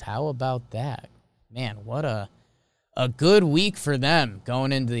East. How about that? Man, what a good week for them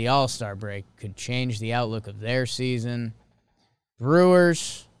going into the All-Star break. Could change the outlook of their season.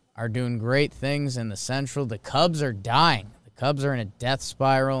 Brewers are doing great things in the Central. The Cubs are dying. The Cubs are in a death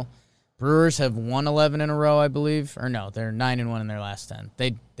spiral. Brewers have won 11 in a row, I believe. Or no, they're 9-1 in their last 10.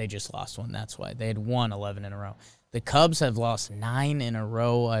 They just lost one. That's why. They had won 11 in a row. The Cubs have lost 9 in a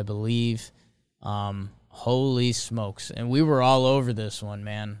row, I believe. Holy smokes. And we were all over this one,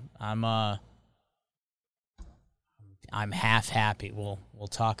 man. I'm half happy. We'll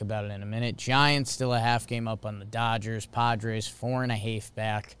talk about it in a minute. Giants still a half game up on the Dodgers. Padres 4.5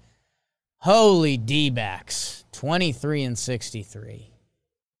 back Holy D-backs. 23-63.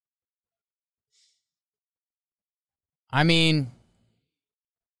 I mean,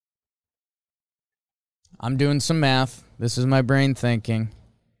 I'm doing some math. This is my brain thinking.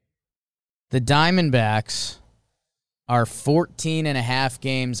 The Diamondbacks are 14 and a half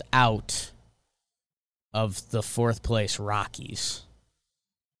games out of the fourth place Rockies.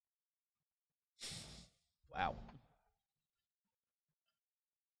 Wow.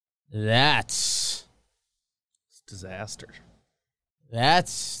 That's disaster.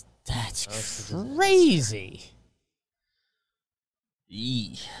 That's crazy.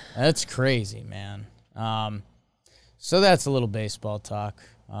 That's crazy, man. So that's a little baseball talk.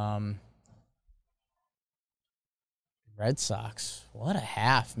 Red Sox, what a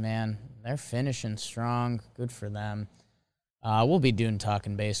half, man. They're finishing strong. Good for them. We'll be doing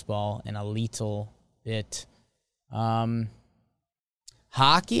talking baseball in a little bit.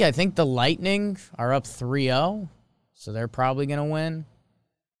 Hockey, I think the Lightning are up 3-0, so they're probably going to win.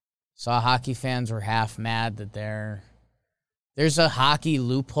 Saw hockey fans were half mad that there's a hockey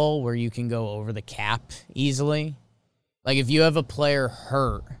loophole where you can go over the cap easily. Like if you have a player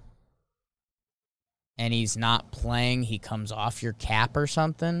hurt and he's not playing, he comes off your cap or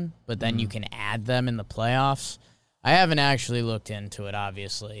something, but then you can add them in the playoffs. I haven't actually looked into it,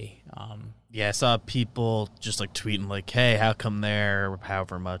 obviously. Yeah, I saw people just like tweeting like, hey, how come they're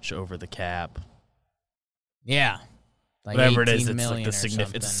however much over the cap? Yeah. Like whatever it is, it's like it's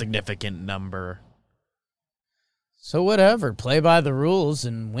a significant number. So whatever, play by the rules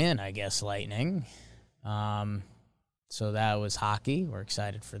and win, I guess, Lightning. So that was hockey. We're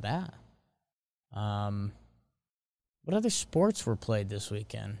excited for that. What other sports were played this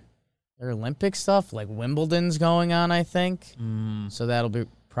weekend? There Olympic stuff, like Wimbledon's going on, I think. So that'll be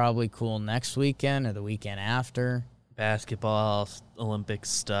probably cool next weekend or the weekend after. Basketball, Olympic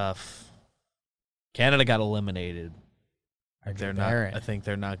stuff. Canada got eliminated. They're not. I think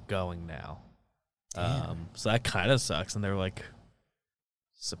they're not going now. So that kind of sucks. And they're like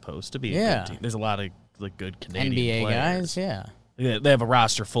supposed to be a good team. There's a lot of like good Canadian NBA players. guys, yeah. They have a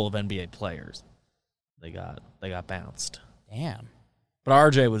roster full of NBA players. They got bounced. Damn. But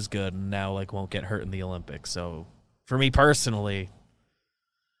RJ was good and now like won't get hurt in the Olympics. So for me personally,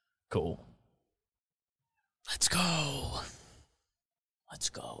 cool. Let's go.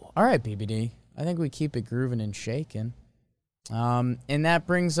 All right, BBD. I think we keep it grooving and shaking. And that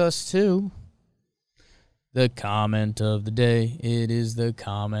brings us to the comment of the day. It is the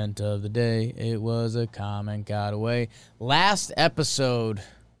comment of the day. It was a comment got away. Last episode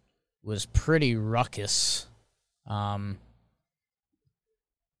was pretty ruckus.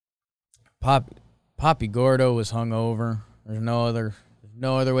 Poppy Gordo was hungover. There's no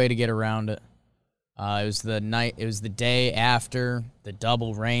other way to get around it. It was the day after the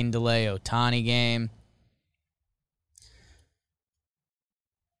double rain delay Ohtani game.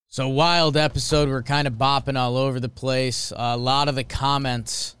 So wild episode. We're kind of bopping all over the place. A lot of the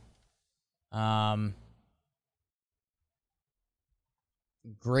comments,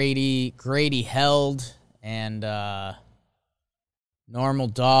 Grady held and Normal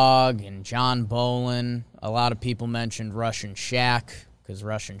Dog and John Bolin. A lot of people mentioned Russian Shaq because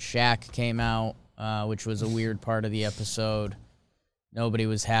Russian Shaq came out, which was a weird part of the episode. Nobody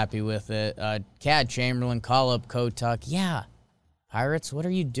was happy with it. Cat Chamberlain call up Kotuck. Yeah. Pirates, what are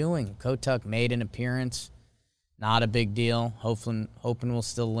you doing? Kotuck made an appearance. Not a big deal. Hoping we'll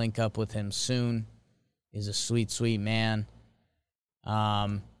still link up with him soon. He's a sweet, sweet man.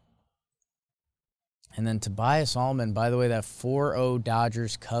 And then Tobias Allman, by the way, that 4-0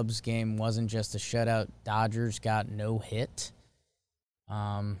 Dodgers-Cubs game wasn't just a shutout. Dodgers got no hit.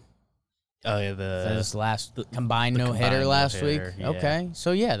 This last combined no-hitter last week? Yeah. Okay.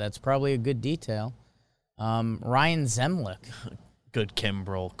 So, yeah, that's probably a good detail. Ryan Zemlich. Good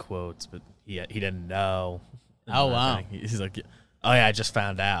Kimbrel quotes, but he didn't know. Oh, wow. He's like, oh, yeah, I just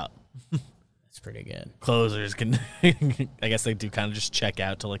found out. That's pretty good. Closers can, I guess they do kind of just check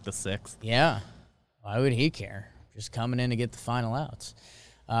out to like the 6th. Yeah. Why would he care? Just coming in to get the final outs.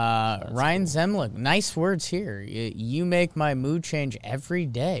 Ryan Zemlich, nice words here. You make my mood change every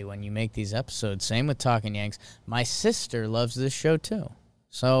day when you make these episodes. Same with Talking Yanks. My sister loves this show too.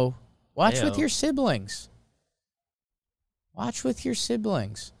 So watch with your siblings. Watch with your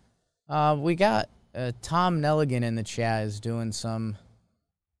siblings. We got Tom Nelligan in the chat is doing some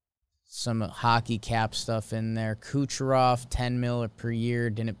hockey cap stuff in there. Kucherov, $10 million per year,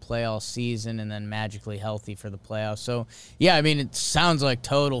 didn't play all season, and then magically healthy for the playoffs. So, yeah, I mean, it sounds like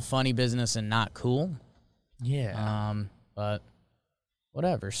total funny business and not cool. Yeah. But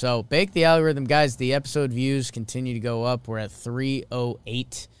whatever. So, Bake the Algorithm, guys. The episode views continue to go up. We're at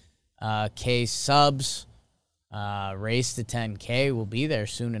 308 K subs. Race to 10K will be there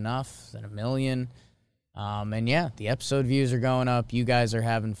soon enough, then 1 million. And yeah, the episode views are going up. You guys are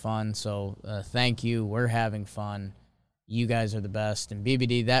having fun, so thank you. We're having fun. You guys are the best. And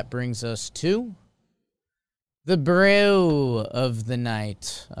BBD, that brings us to the brew of the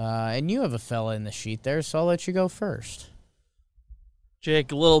night. And you have a fella in the sheet there, so I'll let you go first.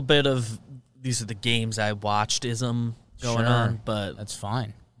 Jake, a little bit of these are the games I watched ism going on, but that's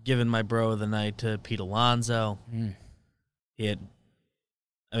fine. Giving my bro of the night to Pete Alonso. He had,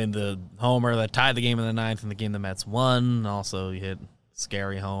 the homer that tied the game in the ninth and the game the Mets won. Also, he hit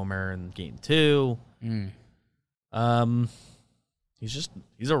scary homer in game 2.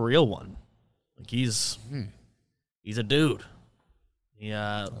 He's a real one. Like he's a dude.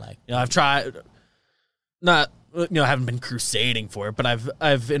 I've tried, I haven't been crusading for it, but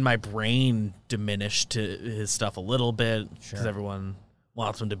I've in my brain diminished to his stuff a little bit because everyone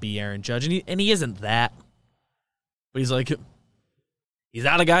wants him to be Aaron Judge, and he isn't that. But he's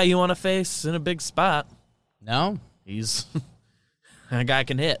not a guy you want to face in a big spot. No, he's a guy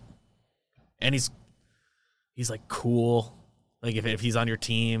can hit, and he's like cool. Like if he's on your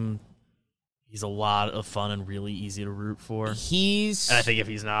team, he's a lot of fun and really easy to root for. And I think if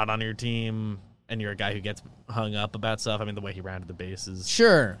he's not on your team and you're a guy who gets hung up about stuff, the way he rounded the bases,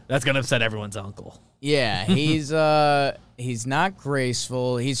 that's gonna upset everyone's uncle. Yeah, he's not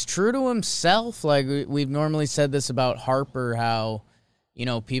graceful. He's true to himself. Like we've normally said this about Harper, how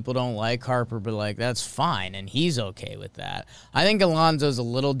people don't like Harper, but that's fine, and he's okay with that. I think Alonso's a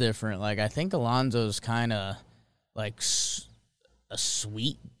little different. I think Alonso's kind of a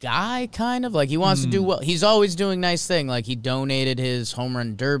sweet guy, kind of he wants to do well. He's always doing nice thing. He donated his home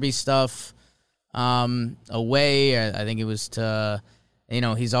run derby stuff away. I think it was to.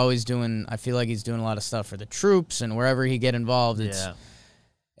 He's always doing. I feel like he's doing a lot of stuff for the troops, and wherever he get involved,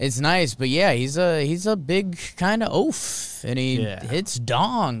 it's nice. But yeah, he's a big kind of oaf, and he hits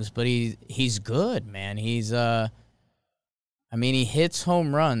dongs, but he's good, man. He's he hits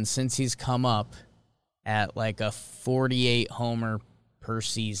home runs since he's come up at a 48 homer per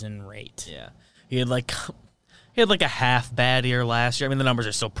season rate. Yeah, he had a half bad year last year. The numbers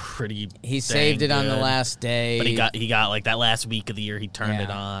are still pretty. He saved it on the last day, but he got that last week of the year. He turned it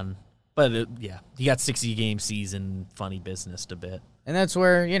on, but he got 60-game season. Funny business a bit, and that's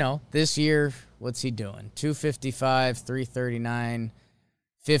where this year, what's he doing? 255, 339,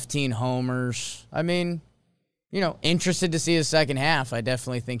 15 homers. Interested to see his second half. I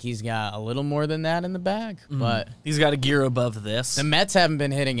definitely think he's got a little more than that in the bag, but he's got a gear above this. The Mets haven't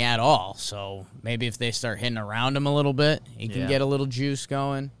been hitting at all, so maybe if they start hitting around him a little bit, he can get a little juice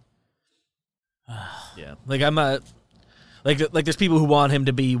going. Yeah, I'm not there's people who want him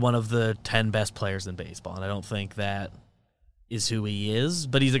to be one of the 10 best players in baseball, and I don't think that is who he is.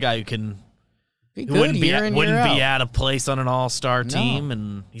 But he's a guy who can wouldn't be out of place on an all-star team,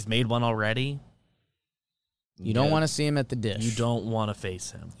 and he's made one already. You don't want to see him at the dish. You don't want to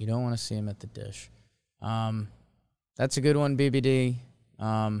face him. You don't want to see him at the dish. That's a good one, BBD.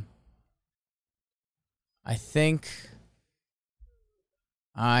 I think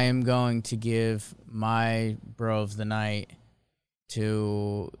I am going to give my bro of the night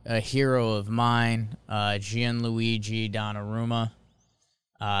to a hero of mine, Gianluigi Donnarumma.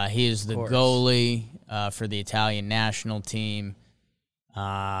 He is the goalie for the Italian national team.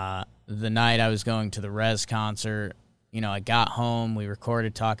 The night I was going to the Rez concert, I got home, we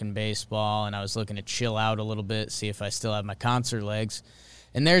recorded Talking Baseball, and I was looking to chill out a little bit, see if I still have my concert legs.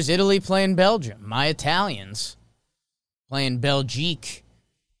 And there's Italy playing Belgium. My Italians playing Belgique.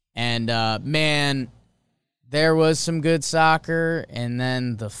 And, man, there was some good soccer, and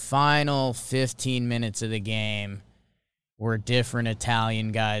then the final 15 minutes of the game were different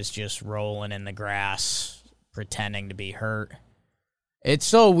Italian guys just rolling in the grass, pretending to be hurt. It's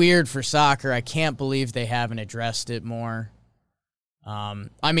so weird for soccer. I can't believe they haven't addressed it more.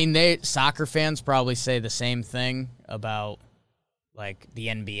 Soccer fans probably say the same thing about the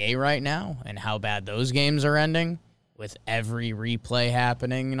NBA right now and how bad those games are ending with every replay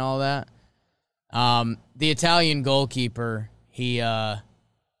happening and all that. The Italian goalkeeper, he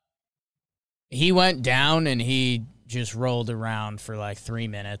went down and he just rolled around for 3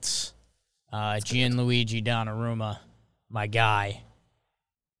 minutes. Gianluigi Donnarumma, my guy.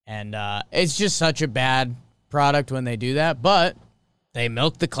 And it's just such a bad product when they do that. But they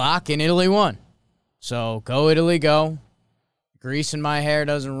milked the clock and Italy won. So go Italy, go. Grease in my hair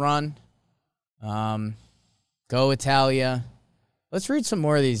doesn't run. Go Italia. Let's read some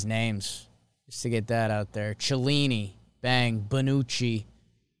more of these names just to get that out there. Cellini, bang, Bonucci,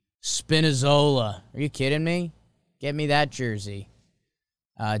 Spinazzola. Are you kidding me? Get me that jersey.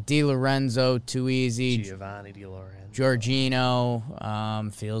 Di Lorenzo, too easy. Giovanni Di Lorenzo.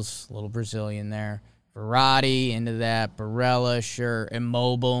 Jorginho, feels a little Brazilian there. Verratti, into that. Barella, sure.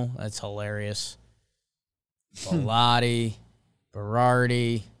 Immobile, that's hilarious. Bellotti,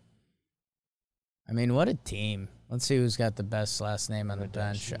 Berardi. I mean, what a team. Let's see who's got the best last name on the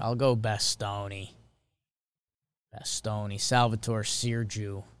bench. I'll go Bastoni. Salvatore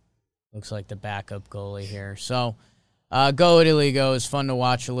Sirju. Looks like the backup goalie here. So, go Italy go. It's fun to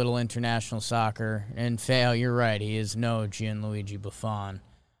watch a little international soccer. And Fail, you're right. He is no Gianluigi Buffon.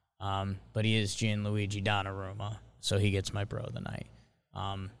 But he is Gianluigi Donnarumma. So he gets my bro of the night.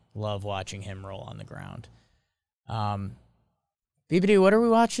 Love watching him roll on the ground. BBD, what are we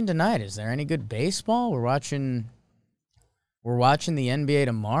watching tonight? Is there any good baseball? We're watching the NBA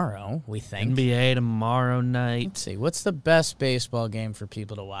tomorrow, we think. NBA tomorrow night. Let's see. What's the best baseball game for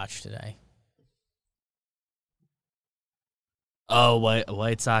people to watch today? Oh,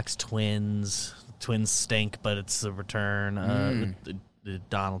 White Sox Twins. Twins stink, but it's the return. The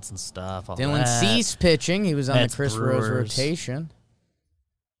Donaldson stuff. Dylan Cease pitching. He was on the Chris Rose rotation.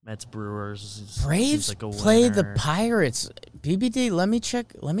 Mets Brewers. Braves like play the Pirates. BBD, let me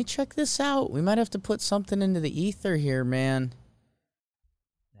check this out. We might have to put something into the ether here, man.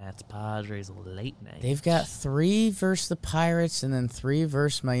 That's Padres late night. They've got 3 versus the Pirates and then 3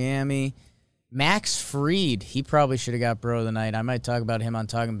 versus Miami. Max Fried, he probably should have got bro of the night. I might talk about him on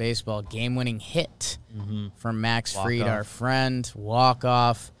Talking Baseball. Game-winning hit from Max Fried, our friend.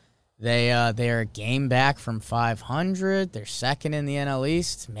 Walk-off. They are a game back from 500. They're second in the NL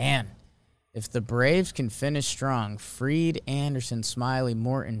East. Man, if the Braves can finish strong, Fried, Anderson, Smiley,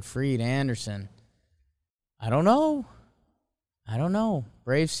 Morton, Fried, Anderson. I don't know.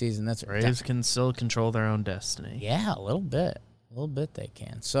 Braves season. That's Braves can still control their own destiny. Yeah, a little bit. They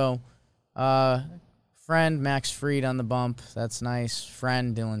can. So, friend Max Fried on the bump. That's nice.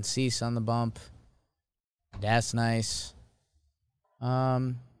 Friend Dylan Cease on the bump. That's nice.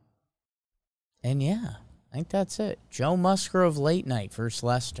 And yeah, I think that's it. Joe Musgrove late night versus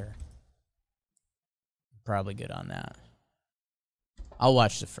Leicester. Probably good on that. I'll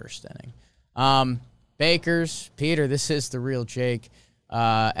watch the first inning. Bakers, Peter, this is the real Jake.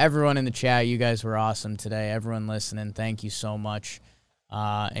 Everyone in the chat, you guys were awesome today. Everyone listening, thank you so much.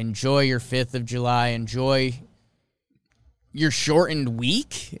 Enjoy your 5th of July. Enjoy your shortened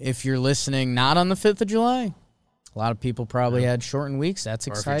week if you're listening not on the 5th of July. A lot of people probably had shortened weeks. That's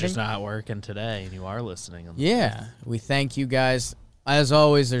exciting. Or if you're just not working today and you are listening. We thank you guys. As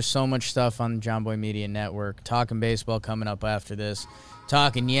always, there's so much stuff on the John Boy Media Network. Talking baseball coming up after this.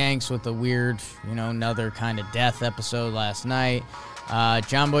 Talking Yanks with a weird, another kind of death episode last night.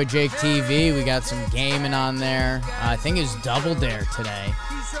 John Boy Jake TV, we got some gaming on there. I think it was Double Dare today.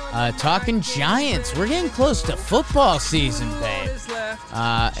 Talking Giants. We're getting close to football season, babe.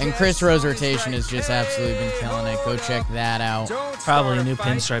 And Chris Rose rotation has just absolutely been killing it. Go check that out. Probably a new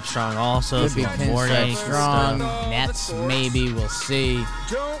Pinstripe Strong also. Could be Pinstripe Strong. Nets, maybe. We'll see.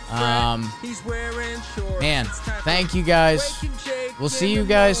 Man, thank you guys. We'll see you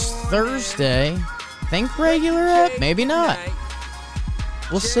guys Thursday. Think regular up? Maybe not.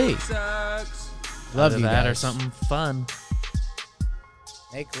 We'll see. Love you guys. Or something fun.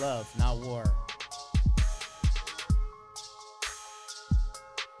 Make love, not war.